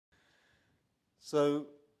So,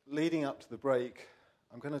 leading up to the break,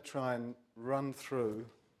 I'm going to try and run through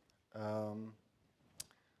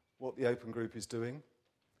what the Open Group is doing.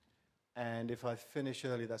 And if I finish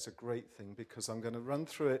early, that's a great thing, because I'm going to run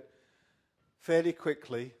through it fairly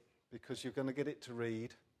quickly, because you're going to get it to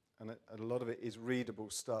read, and a lot of it is readable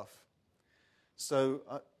stuff. So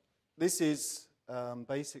this is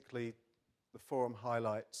basically the forum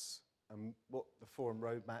highlights and what the forum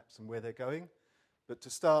roadmaps and where they're going. But to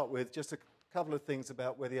start with, just a couple of things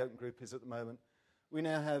about where the Open Group is at the moment. We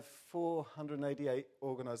now have 488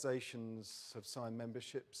 organisations have signed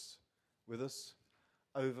memberships with us,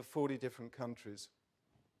 over 40 different countries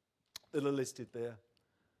that are listed there.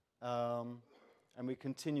 And we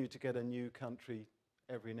continue to get a new country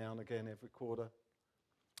every now and again, every quarter.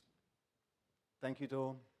 Thank you,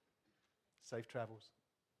 Dawn. Safe travels.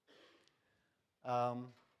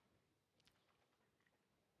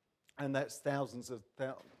 And that's thousands of...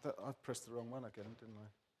 I pressed the wrong one again, didn't I?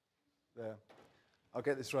 There. I'll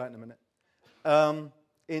get this right in a minute.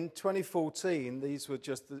 In 2014, these were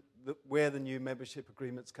just where the new membership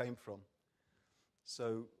agreements came from.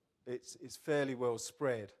 So it's fairly well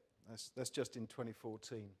spread. That's just in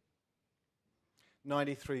 2014.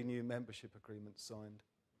 93 new membership agreements signed.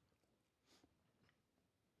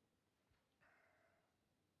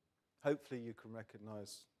 Hopefully you can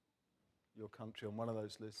recognise your country on one of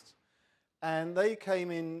those lists. And they came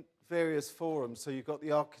in various forums. So you've got the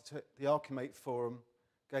Archimate Forum,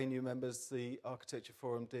 gain new members, the Architecture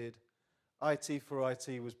Forum did. IT for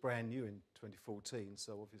IT was brand new in 2014,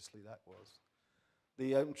 so obviously that was.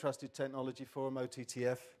 The Open Trusted Technology Forum,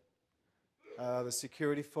 OTTF, the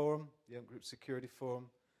Security Forum, the Open Group Security Forum,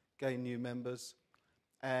 gain new members,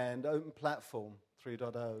 and Open Platform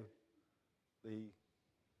 3.0, the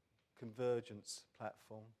convergence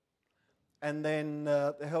platform. And then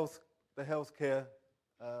the Healthcare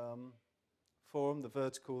Forum, the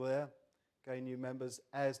vertical there, gain new members,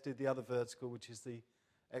 as did the other vertical, which is the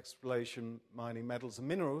Exploration, Mining, Metals and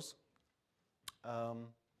Minerals.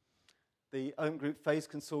 The Open Group Phase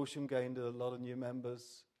Consortium gained a lot of new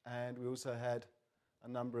members, and we also had a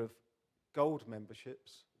number of gold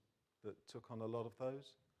memberships that took on a lot of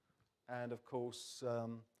those. And of course,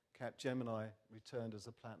 Capgemini returned as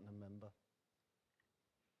a platinum member.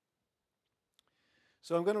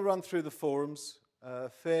 So I'm going to run through the forums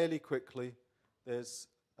fairly quickly. There's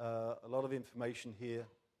a lot of information here,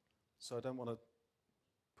 so I don't want to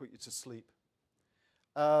put you to sleep.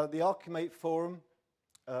 The Archimate Forum,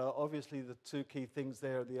 obviously the two key things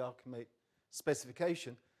there are the Archimate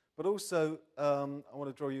specification, but also I want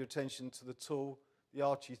to draw your attention to the tool, the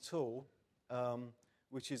Archie tool,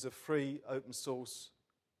 which is a free open source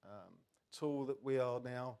tool that we are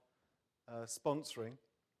now sponsoring.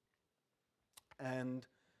 And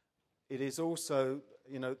it is also,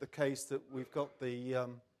 the case that we've got the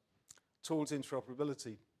tools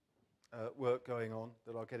interoperability work going on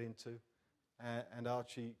that I'll get into, and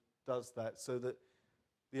Archie does that, so that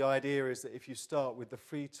the idea is that if you start with the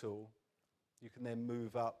free tool, you can then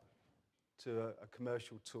move up to a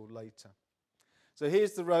commercial tool later. So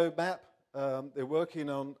here's the roadmap. They're working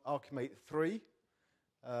on Archimate 3.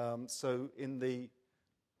 So in the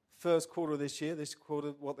first quarter of this year,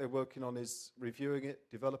 what they're working on is reviewing it,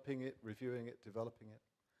 developing it, reviewing it, developing it.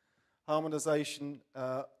 Harmonization,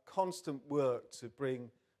 constant work to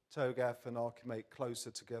bring TOGAF and Archimate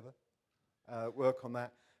closer together. Work on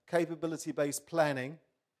that. Capability-based planning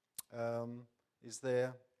is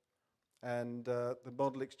there. And the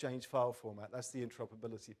model exchange file format, that's the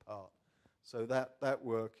interoperability part. So that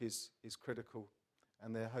work is critical,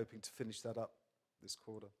 and they're hoping to finish that up this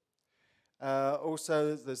quarter.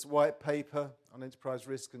 Also, there's white paper on enterprise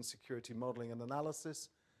risk and security modeling and analysis,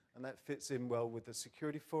 and that fits in well with the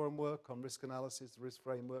Security Forum work on risk analysis, the risk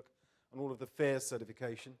framework, and all of the FAIR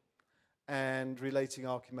certification, and relating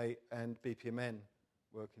Archimate and BPMN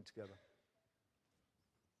working together.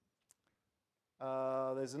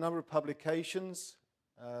 There's a number of publications.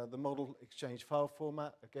 The model exchange file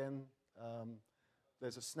format, again,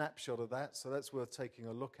 there's a snapshot of that, so that's worth taking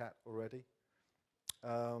a look at already.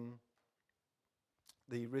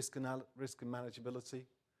 The risk and manageability,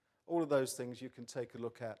 all of those things you can take a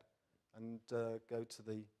look at and go to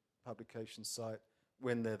the publication site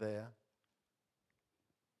when they're there.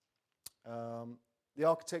 The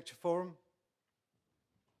Architecture Forum.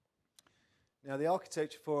 Now, the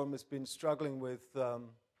Architecture Forum has been struggling with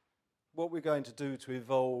what we're going to do to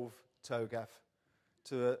evolve TOGAF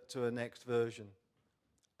to a next version.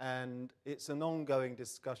 And it's an ongoing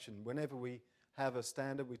discussion. Whenever we have a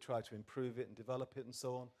standard, we try to improve it and develop it and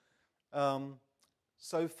so on.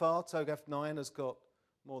 So far, TOGAF 9 has got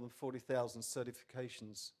more than 40,000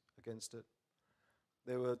 certifications against it.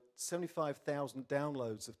 There were 75,000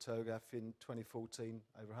 downloads of TOGAF in 2014,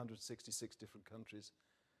 over 166 different countries,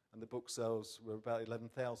 and the book sales were about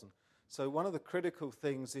 11,000. So one of the critical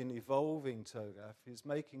things in evolving TOGAF is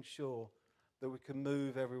making sure that we can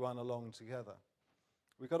move everyone along together.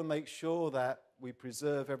 We've got to make sure that we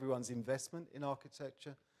preserve everyone's investment in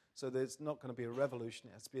architecture, so there's not going to be a revolution,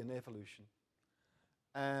 it has to be an evolution.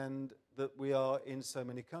 And that we are in so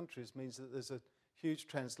many countries means that there's a huge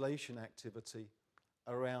translation activity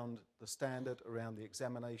around the standard, around the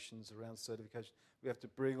examinations, around certification. We have to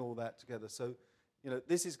bring all that together. So,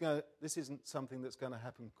 this isn't something that's going to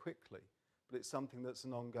happen quickly, but it's something that's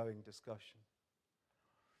an ongoing discussion.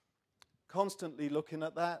 Constantly looking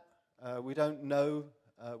at that, we don't know,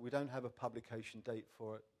 we don't have a publication date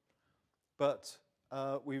for it, but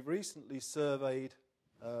we've recently surveyed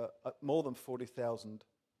more than 40,000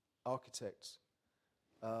 architects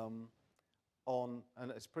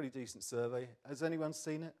and it's a pretty decent survey. Has anyone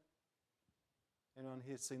seen it? Anyone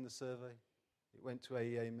here seen the survey? It went to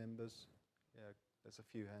AEA members. Yeah, there's a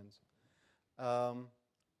few hands.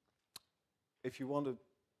 If you want to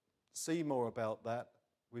see more about that,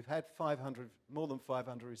 we've had more than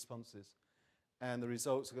 500 responses, and the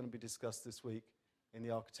results are going to be discussed this week in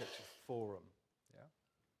the Architecture Forum. Yeah.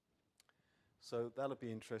 So that'll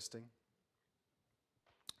be interesting.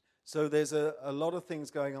 So there's a lot of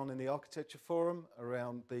things going on in the Architecture Forum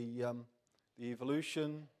around the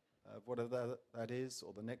evolution of whatever that is,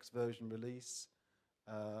 or the next version release,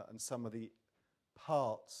 and some of the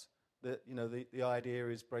parts that, the idea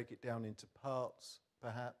is break it down into parts,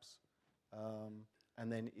 perhaps, and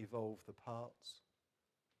then evolve the parts.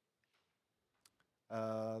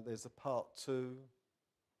 There's a part 2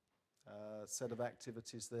 set of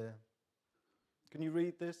activities there. Can you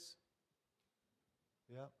read this?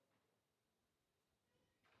 Yeah.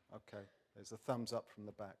 Okay, there's a thumbs up from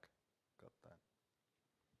the back. Got that.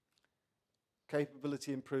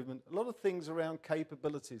 Capability improvement. A lot of things around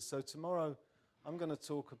capabilities. So tomorrow I'm going to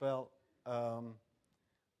talk about,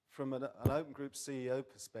 from an Open Group CEO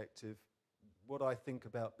perspective, what I think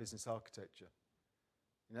about business architecture.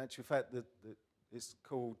 In actual fact, that it's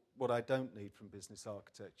called What I Don't Need from Business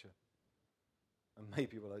Architecture. And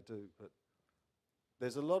maybe what I do, but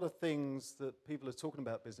there's a lot of things that people are talking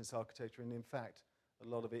about business architecture, and in fact, a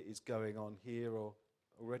lot of it is going on here or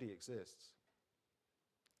already exists.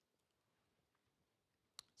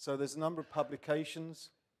 So there's a number of publications,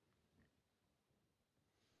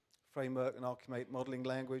 Framework and Archimate Modeling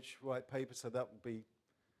Language, white paper, so that will be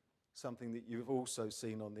something that you've also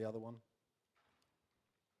seen on the other one.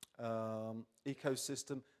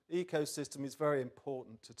 Ecosystem. The ecosystem is very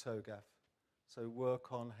important to TOGAF, so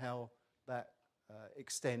work on how that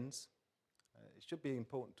extends. It should be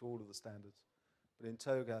important to all of the standards, but in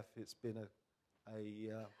TOGAF it's been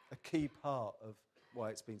a key part of why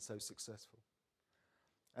it's been so successful.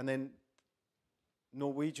 And then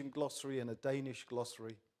Norwegian glossary and a Danish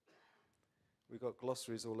glossary. We've got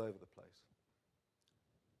glossaries all over the place.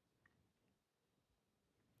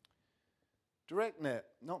 DirectNet.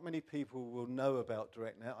 Not many people will know about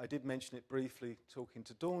DirectNet. I did mention it briefly talking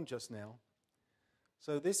to Dawn just now.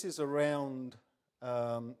 So this is around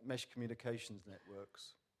mesh communications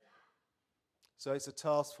networks. So it's a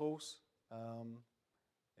task force.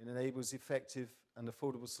 It enables effective and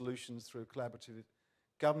affordable solutions through a collaborative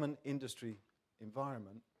government industry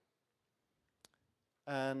environment.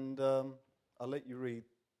 And I'll let you read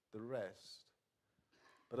the rest.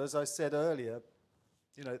 But as I said earlier,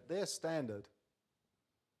 their standard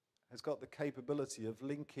has got the capability of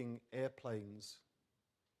linking airplanes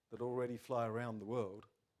that already fly around the world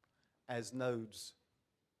as nodes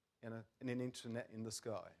in an internet in the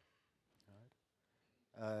sky,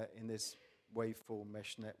 right? In this waveform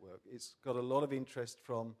mesh network. It's got a lot of interest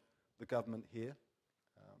from the government here,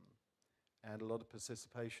 and a lot of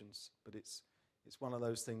participations, but it's one of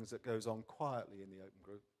those things that goes on quietly in the Open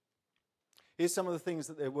Group. Here's some of the things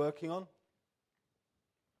that they're working on.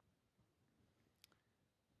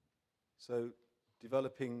 So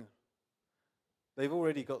developing, they've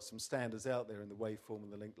already got some standards out there in the waveform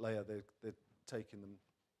and the link layer. They're taking them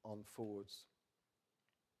on forwards.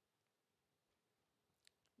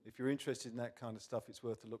 If you're interested in that kind of stuff, it's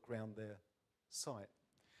worth a look around their site.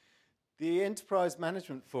 The Enterprise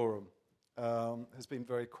Management Forum has been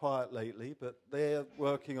very quiet lately, but they're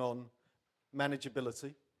working on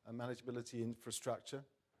manageability and manageability infrastructure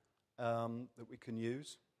that we can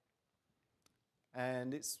use.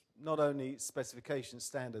 And it's not only specification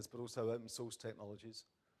standards, but also open source technologies.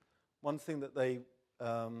 One thing that they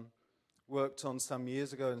worked on some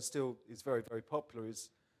years ago and still is very, very popular is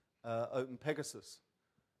Open Pegasus.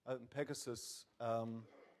 Open Pegasus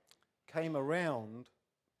came around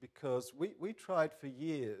because we tried for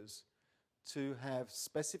years to have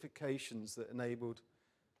specifications that enabled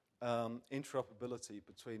interoperability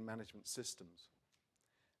between management systems.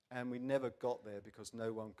 And we never got there because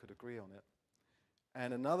no one could agree on it.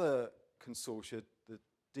 And another consortia, the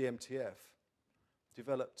DMTF,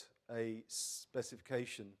 developed a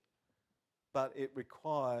specification, but it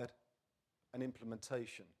required an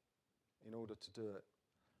implementation in order to do it.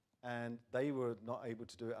 And they were not able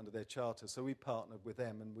to do it under their charter, so we partnered with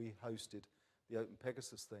them and we hosted the Open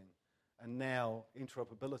Pegasus thing. And now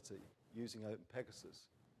interoperability using Open Pegasus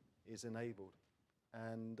is enabled.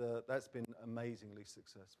 And that's been amazingly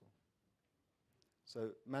successful.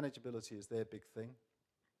 So manageability is their big thing.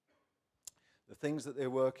 The things that they're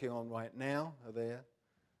working on right now are there.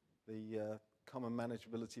 The Common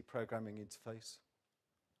Manageability Programming Interface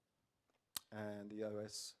and the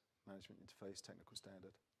OS Management Interface Technical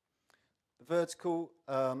Standard. The vertical,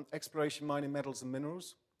 Exploration, Mining, Metals and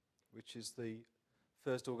Minerals, which is the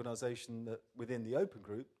first organization that within the Open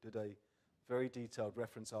Group did a very detailed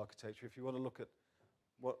reference architecture. If you want to look at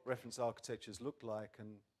what reference architectures look like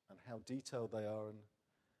and how detailed they are, and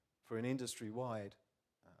for an industry-wide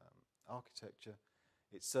architecture,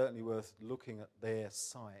 it's certainly worth looking at their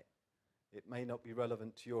site. It may not be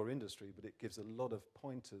relevant to your industry, but it gives a lot of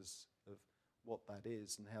pointers of what that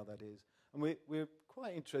is and how that is. And we're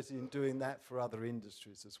quite interested in doing that for other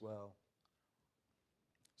industries as well.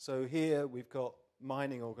 So here we've got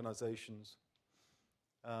mining organizations.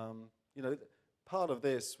 You know, part of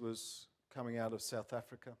this was coming out of South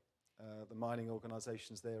Africa. The mining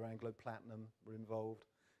organizations there, Anglo Platinum, were involved,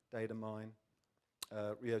 Datamine,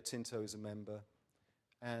 Rio Tinto is a member.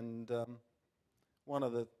 And one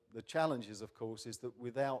of the challenges, of course, is that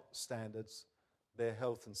without standards, their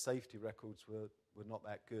health and safety records were not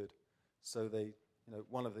that good. So they, you know,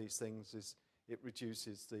 one of these things is it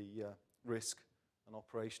reduces the risk and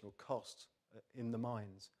operational cost in the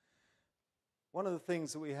mines. One of the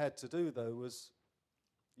things that we had to do, though, was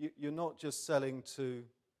you're not just selling to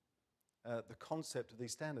the concept of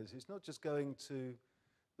these standards. It's not just going to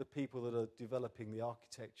the people that are developing the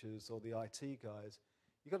architectures or the IT guys.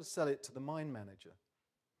 You've got to sell it to the mine manager.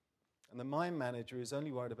 And the mine manager is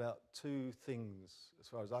only worried about two things, as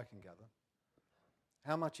far as I can gather.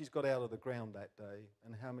 How much he's got out of the ground that day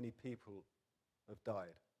and how many people have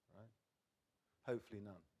died, right? Hopefully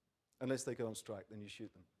none. Unless they go on strike, then you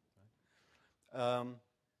shoot them. Right?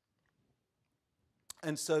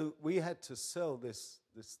 And so we had to sell this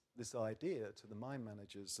idea to the mine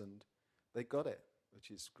managers, and they got it, which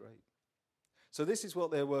is great. So this is what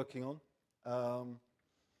they're working on.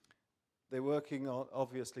 They're working on,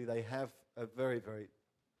 obviously, they have a very, very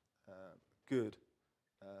good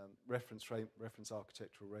reference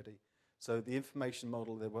architecture already. So the information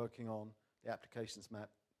model they're working on, the applications map,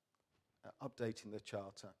 updating the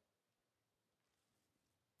charter.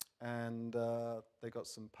 And they got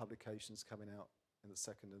some publications coming out in the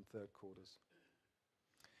second and third quarters.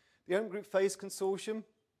 The Open Group Phase Consortium.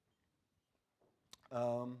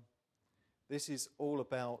 This is all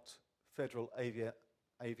about federal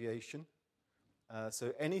aviation.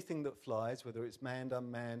 So anything that flies, whether it's manned,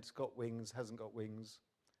 unmanned, got wings, hasn't got wings,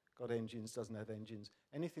 got engines, doesn't have engines,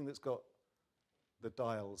 anything that's got the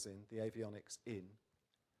dials in, the avionics in.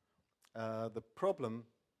 The problem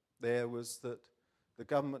there was that the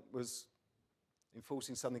government was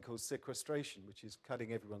enforcing something called sequestration, which is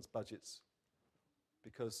cutting everyone's budgets,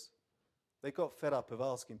 because they got fed up of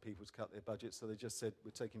asking people to cut their budgets, so they just said,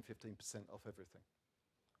 we're taking 15% off everything.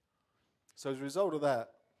 So as a result of that,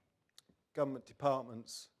 government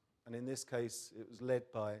departments, and in this case it was led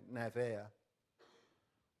by NavAir,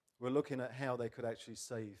 were looking at how they could actually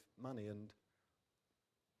save money. And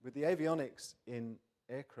with the avionics in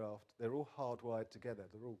aircraft, they're all hardwired together.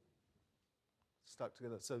 They're all stuck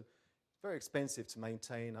together. So it's very expensive to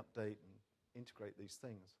maintain, update, and integrate these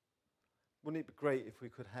things. Wouldn't it be great if we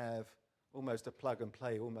could have almost a plug and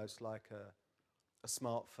play, almost like a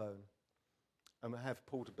smartphone, and have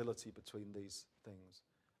portability between these things,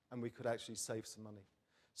 and we could actually save some money?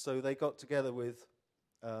 So they got together with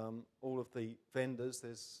all of the vendors.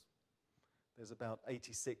 There's about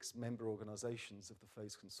 86 member organizations of the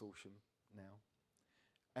Phase Consortium now,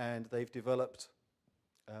 and they've developed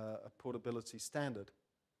a portability standard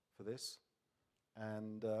for this,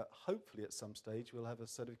 and hopefully at some stage we'll have a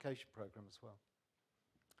certification program as well.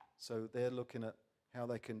 So they're looking at how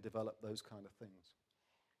they can develop those kind of things.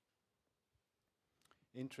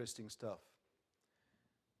 Interesting stuff.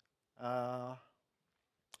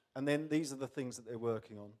 And then these are the things that they're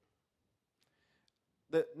working on.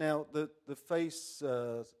 Now, the FACE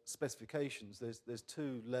specifications, there's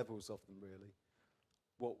two levels of them, really.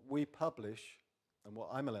 what we publish and what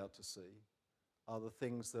I'm allowed to see are the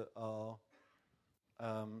things that are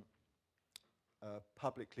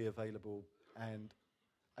publicly available and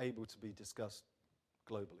able to be discussed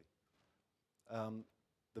globally.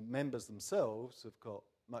 The members themselves have got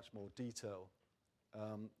much more detail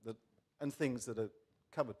and things that are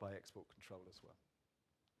covered by export control as well.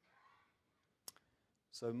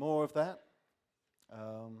 So more of that.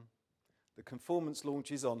 The conformance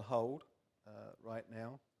launch is on hold right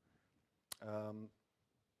now,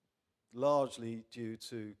 largely due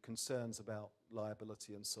to concerns about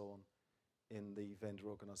liability and so on in the vendor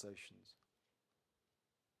organisations.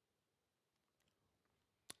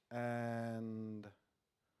 And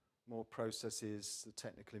more processes, the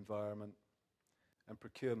technical environment, and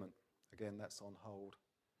procurement. Again, that's on hold.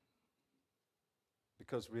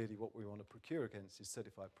 Because really what we want to procure against is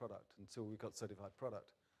certified product. Until we've got certified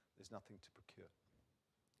product, there's nothing to procure.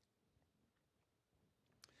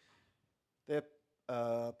 Their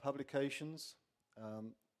publications,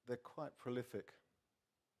 they're quite prolific.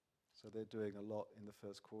 So they're doing a lot in the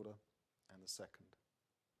first quarter and the second.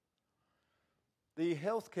 The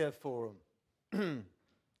Healthcare Forum.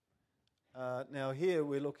 Now here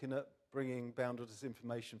we're looking at bringing boundless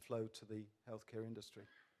information flow to the healthcare industry.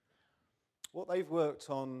 What they've worked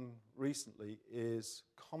on recently is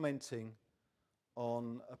commenting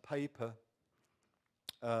on a paper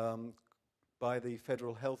by the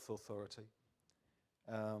Federal Health Authority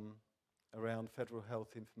around Federal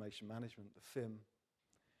Health Information Management, the FIM.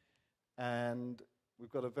 And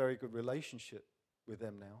we've got a very good relationship with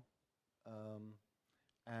them now.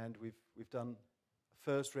 And we've done a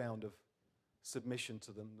first round of submission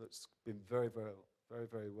to them that's been very,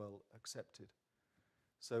 very well accepted.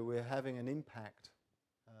 So we're having an impact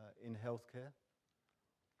in healthcare.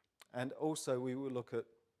 And also we will look at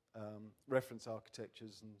reference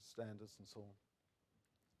architectures and standards and so on.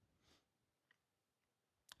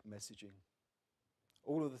 Messaging.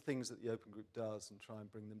 All of the things that the Open Group does and try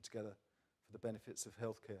and bring them together for the benefits of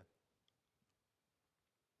healthcare.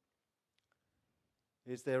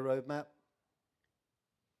 Here's their roadmap.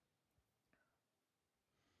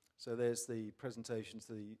 So there's the presentations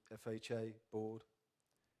to the FHA board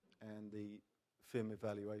and the FIM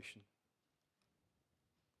evaluation.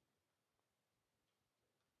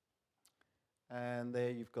 And there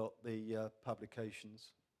you've got the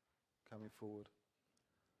publications coming forward.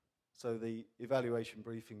 So the evaluation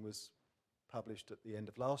briefing was published at the end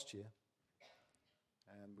of last year,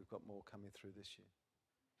 and we've got more coming through this year.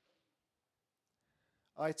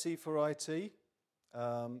 IT for IT,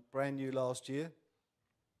 brand new last year.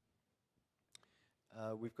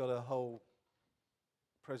 We've got a whole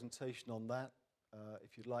presentation on that.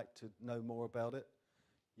 If you'd like to know more about it,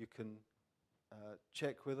 you can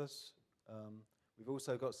check with us. We've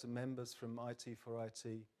also got some members from IT for IT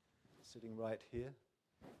sitting right here,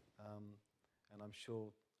 and I'm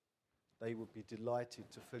sure they would be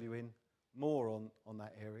delighted to fill you in more on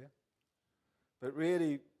that area. But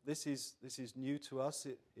really, this is new to us.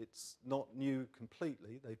 It's not new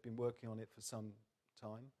completely. They've been working on it for some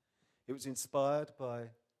time. It was inspired by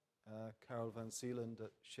Carol Van Zeeland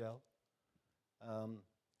at Shell,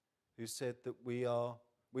 who said that we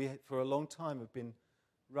for a long time have been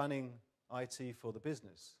running IT for the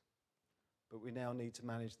business, but we now need to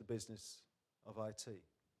manage the business of IT.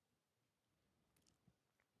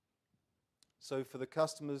 So for the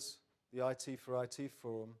customers, the IT for IT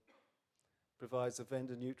forum provides a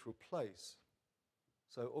vendor-neutral place.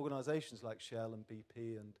 So organisations like Shell and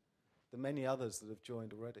BP and the many others that have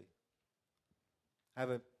joined already have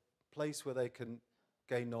a place where they can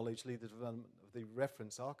gain knowledge, lead the development of the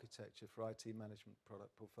reference architecture for IT management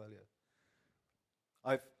product portfolio.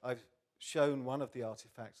 I've shown one of the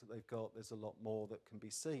artifacts that they've got. There's a lot more that can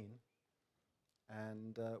be seen,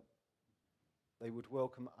 and they would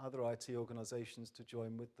welcome other IT organisations to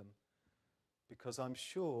join with them, because I'm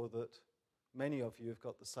sure that many of you have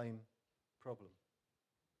got the same problem.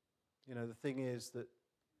 You know, the thing is that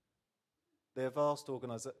they're vast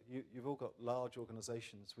organisations. You've all got large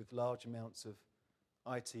organisations with large amounts of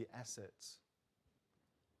IT assets.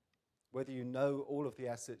 Whether you know all of the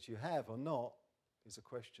assets you have or not is a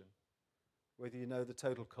question. Whether you know the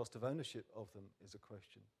total cost of ownership of them is a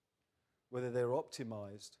question. Whether they're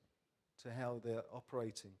optimised to how they're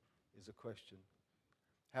operating is a question.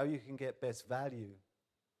 How you can get best value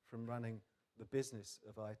from running the business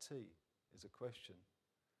of IT is a question.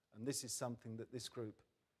 And this is something that this group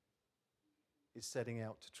is setting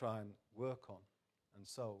out to try and work on and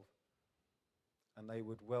solve. And they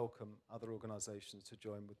would welcome other organisations to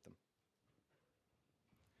join with them.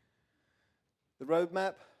 The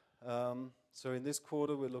roadmap, so in this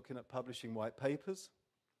quarter we're looking at publishing white papers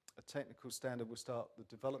a technical standard will start the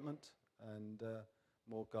development, and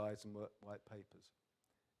more guides and white papers.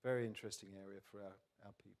 Very interesting area for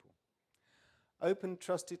our people. Open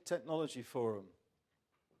Trusted Technology Forum.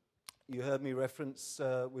 You heard me reference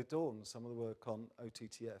with Dawn some of the work on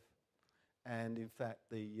OTTF and, in fact,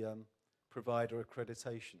 the provider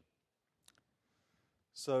accreditation.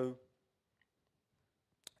 So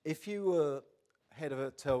if you were head of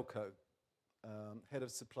a telco, head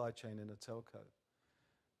of supply chain in a telco,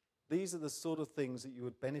 these are the sort of things that you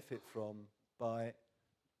would benefit from by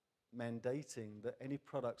mandating that any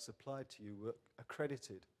products supplied to you were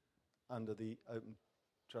accredited under the Open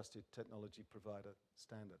Trusted Technology Provider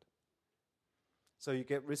standard. So you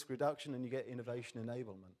get risk reduction and you get innovation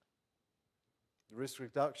enablement. The risk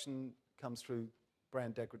reduction comes through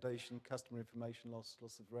brand degradation, customer information loss,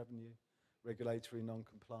 loss of revenue, regulatory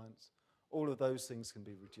non-compliance. All of those things can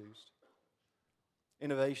be reduced.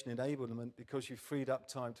 Innovation enablement, because you've freed up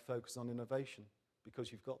time to focus on innovation,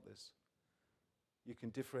 because you've got this. You can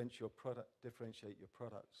differentiate your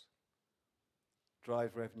products,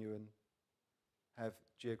 drive revenue, and have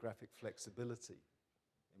geographic flexibility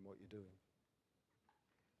in what you're doing.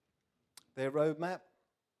 Their roadmap.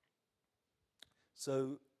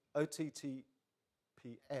 So OTTPS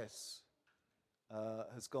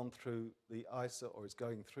has gone through the ISO, or is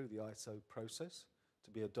going through the ISO process to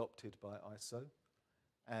be adopted by ISO,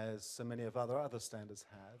 as so many of other standards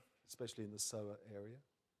have, especially in the SOA area.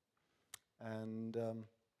 And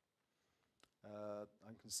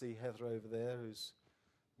I can see Heather over there, who's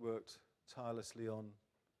worked tirelessly on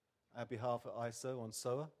our behalf at ISO on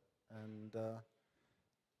SOA, and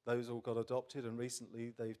those all got adopted, and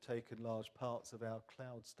recently they've taken large parts of our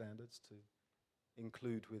cloud standards to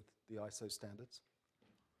include with the ISO standards.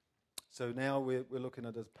 So now we're looking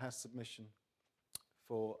at a PAS submission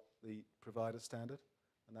for the provider standard,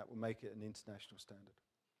 and that will make it an international standard.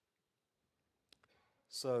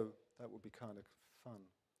 So that will be kind of fun.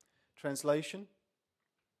 Translation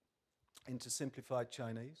into simplified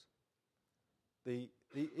Chinese. The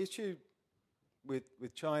issue with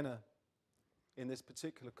China in this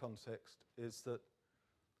particular context is that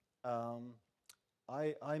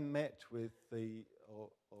I met with or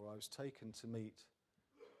I was taken to meet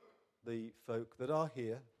the folk that are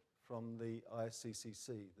here from the ISCCC,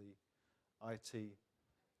 the IT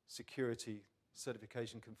Security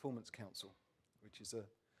Certification Conformance Council, which is a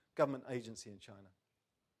government agency in China.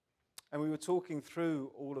 And we were talking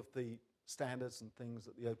through all of the standards and things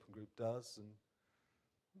that the Open Group does, and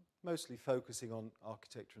mostly focusing on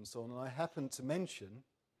architecture and so on. And I happened to mention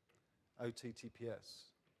OTTPS.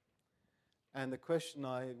 And the question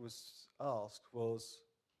I was asked was,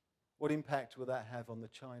 what impact will that have on the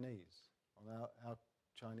Chinese, on our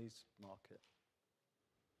Chinese market?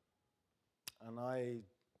 And I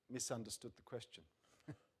misunderstood the question.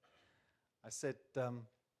 I said,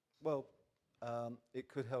 it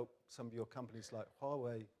could help some of your companies like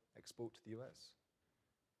Huawei export to the US.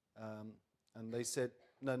 And they said,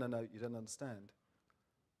 no, you don't understand.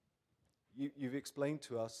 You've explained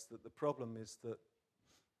to us that the problem is that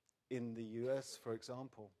in the US, for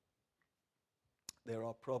example, there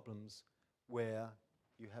are problems where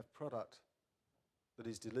you have product that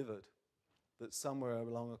is delivered that somewhere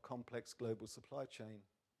along a complex global supply chain,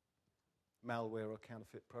 malware or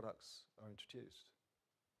counterfeit products are introduced.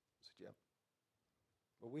 I said, yeah.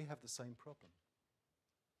 Well, we have the same problem.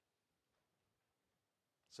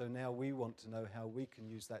 So now we want to know how we can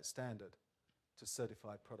use that standard to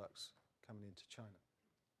certify products coming into China.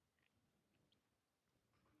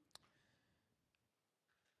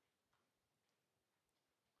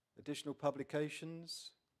 Additional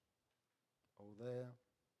publications, all there.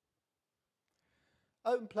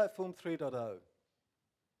 Open Platform 3.0.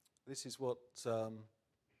 This is what some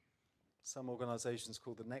organizations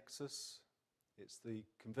call the Nexus. It's the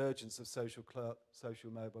convergence of social,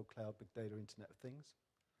 mobile, cloud, big data, Internet of Things.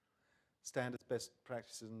 Standards, best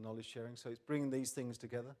practices, and knowledge sharing. So it's bringing these things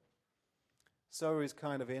together. SOA is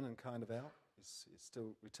kind of in and kind of out. It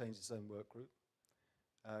still retains its own work group.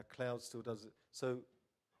 Cloud still does it. So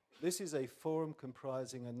this is a forum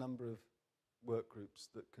comprising a number of work groups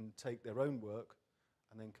that can take their own work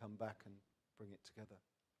and then come back and bring it together.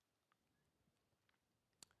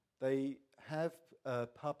 They have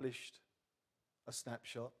published a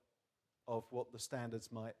snapshot of what the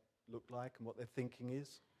standards might look like and what their thinking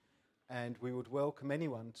is. And we would welcome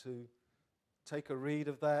anyone to take a read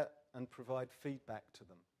of that and provide feedback to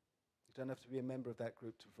them. You don't have to be a member of that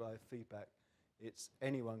group to provide feedback. It's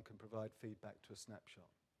anyone can provide feedback to a snapshot.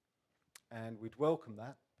 And we'd welcome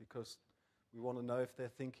that because we want to know if their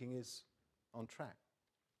thinking is on track.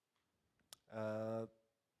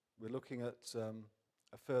 We're looking at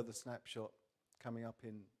a further snapshot coming up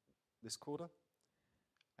in this quarter,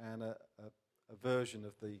 and a version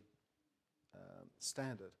of the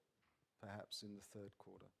standard perhaps in the third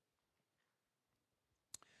quarter.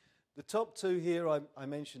 The top two here I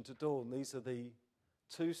mentioned to Dawn. These are the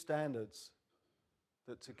two standards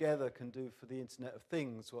that together can do for the Internet of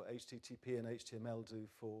Things what HTTP and HTML do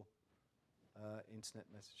for internet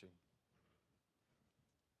messaging.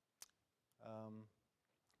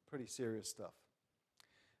 Pretty serious stuff.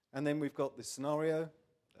 And then we've got this scenario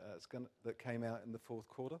that came out in the fourth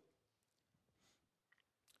quarter.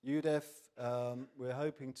 UDEF, we're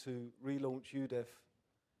hoping to relaunch UDEF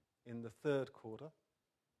in the third quarter.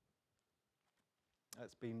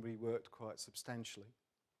 That's been reworked quite substantially.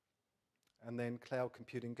 And then cloud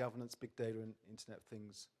computing governance, big data and Internet of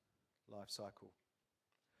Things lifecycle.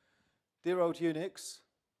 Dear old Unix,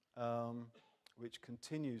 which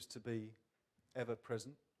continues to be ever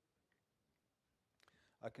present.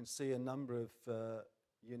 I can see a number of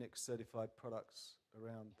Unix certified products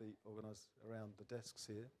around the desks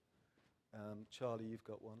here. Charlie, you've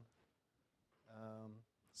got one.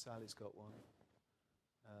 Sally's got one.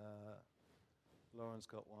 Lauren's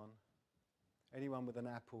got one. Anyone with an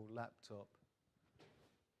Apple laptop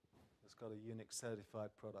has got a Unix certified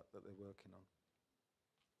product that they're working on.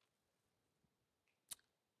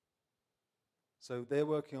 So they're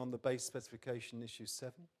working on the base specification issue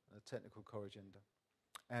 7, a technical core agenda.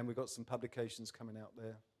 And we've got some publications coming out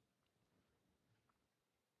there.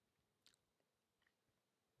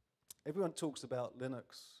 Everyone talks about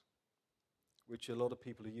Linux, which a lot of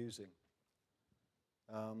people are using.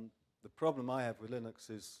 The problem I have with Linux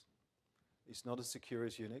is it's not as secure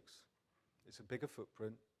as Unix, it's a bigger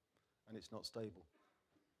footprint, and it's not stable.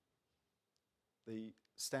 The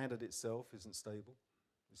standard itself isn't stable,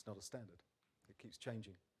 it's not a standard. It keeps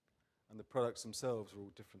changing. And the products themselves are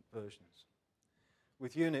all different versions.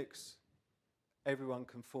 With Unix, everyone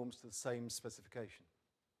conforms to the same specification,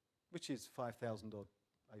 which is 5,000 odd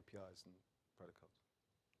APIs and protocols.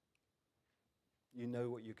 You know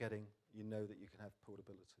what you're getting, you know that you can have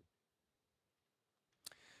portability.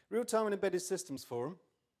 Real-time and embedded systems forum.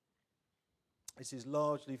 This is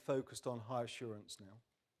largely focused on high assurance now.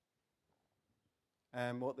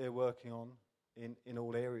 And what they're working on in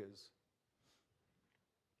all areas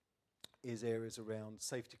is areas around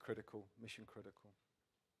safety critical, mission critical.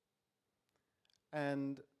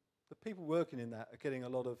 And the people working in that are getting a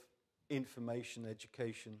lot of information,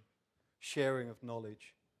 education, sharing of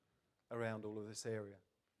knowledge around all of this area.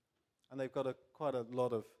 And they've got quite a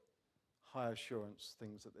lot of high assurance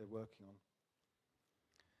things that they're working on.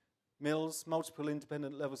 MILS, multiple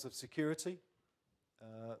independent levels of security.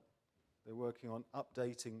 They're working on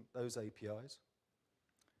updating those APIs.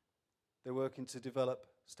 They're working to develop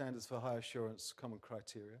standards for high assurance common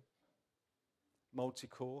criteria.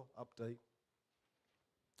 Multi-core update.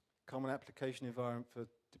 Common application environment for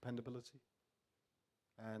dependability.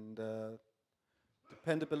 And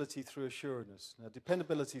dependability through assuredness. Now,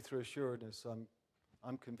 dependability through assuredness,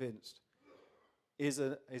 I'm convinced, is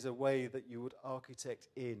a way that you would architect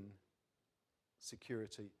in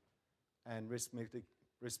security and risk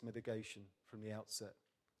mitigation from the outset.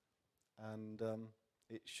 And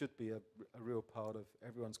it should be a real part of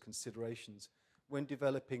everyone's considerations when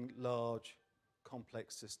developing large,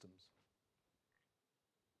 complex systems.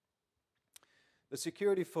 The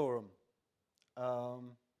Security Forum.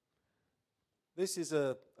 This is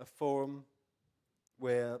a forum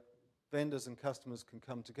where vendors and customers can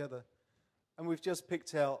come together. And we've just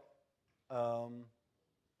picked out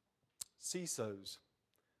CISOs,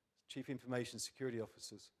 Chief Information Security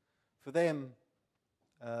Officers. For them,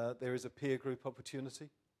 there is a peer group opportunity,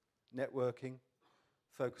 networking,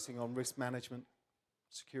 focusing on risk management,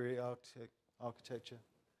 security architecture,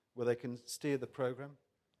 where they can steer the program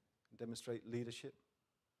and demonstrate leadership.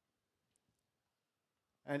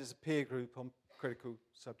 And it's a peer group on critical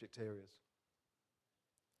subject areas.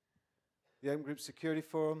 The Open Group Security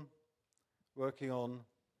Forum, working on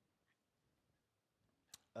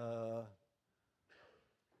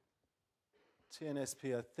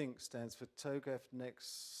TNSP, I think, stands for TOGAF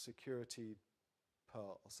Next Security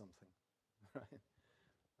Part or something, right?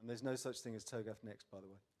 And there's no such thing as TOGAF Next, by the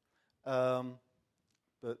way.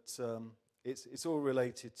 It's all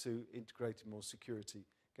related to integrating more security,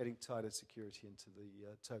 getting tighter security into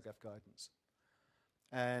the TOGAF guidance.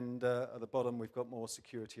 And at the bottom, we've got more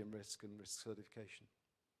security and risk certification.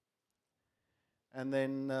 And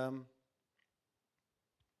then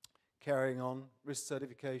carrying on, risk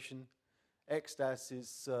certification. XDAS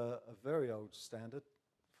is a very old standard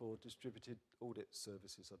for distributed audit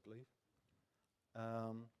services, I believe.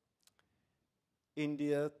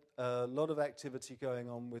 India a lot of activity going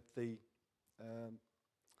on with the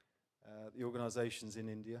organisations in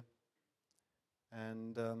India.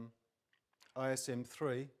 And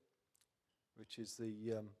ISM3, which is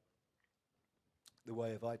the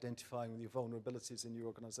way of identifying your vulnerabilities in your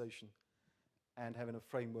organisation and having a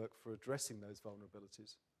framework for addressing those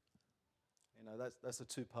vulnerabilities. You know, that's a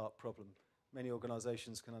two-part problem. Many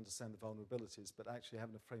organisations can understand the vulnerabilities, but actually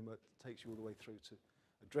having a framework that takes you all the way through to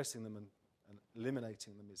addressing them and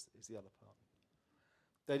eliminating them is the other part.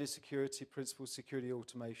 Data security principles, security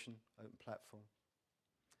automation, open platform.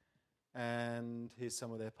 And here's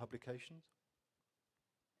some of their publications.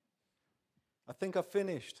 I think I've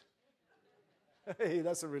finished. Hey,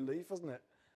 that's a relief, isn't it?